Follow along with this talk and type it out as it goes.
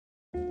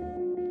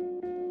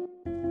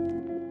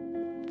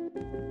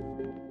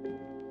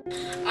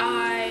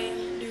I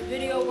do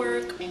video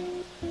work,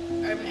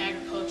 urban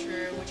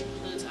agriculture, which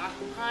includes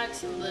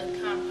aquaponics and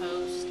live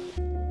compost.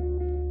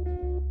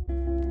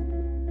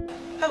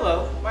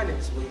 Hello, my name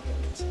is William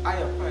Evans. I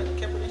am part of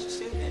the Kheprw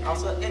Institute and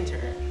also an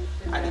intern.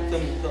 I do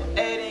film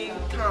editing,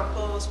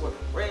 compost, work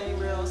with rain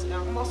rails, and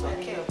I'm also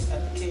at camp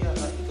at the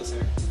Eco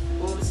Center.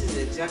 Well, this is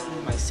exactly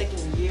my second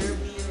year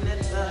being at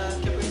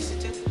the Kheprw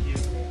Institute.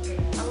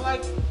 I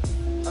like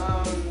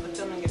the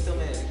filming and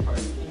film editing part.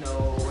 You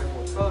know, working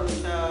with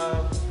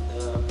Photoshop,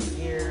 the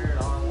Premiere, and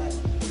all that.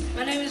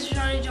 My name is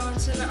Johnny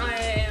Johnson. I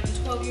am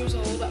 12 years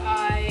old.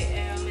 I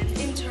am an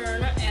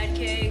intern at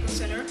Eco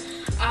Center.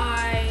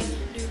 I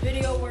do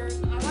video work.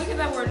 I like it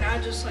that we're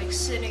not just like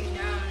sitting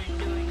down and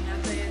doing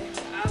nothing.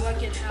 I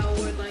like it how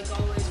we're like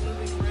always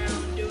moving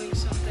around, doing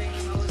something,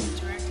 and always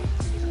interacting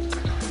with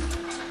people.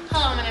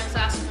 Hello, my name is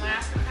Oscar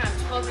Africa.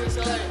 I'm 12 years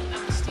old.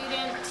 I'm a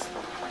student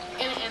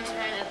and an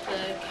intern at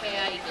the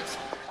KI Eco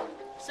Center.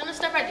 Some of the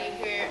stuff I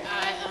do here,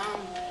 I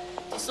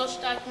do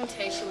social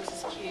documentation, which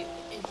is cute,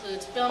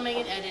 includes filming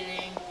and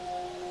editing,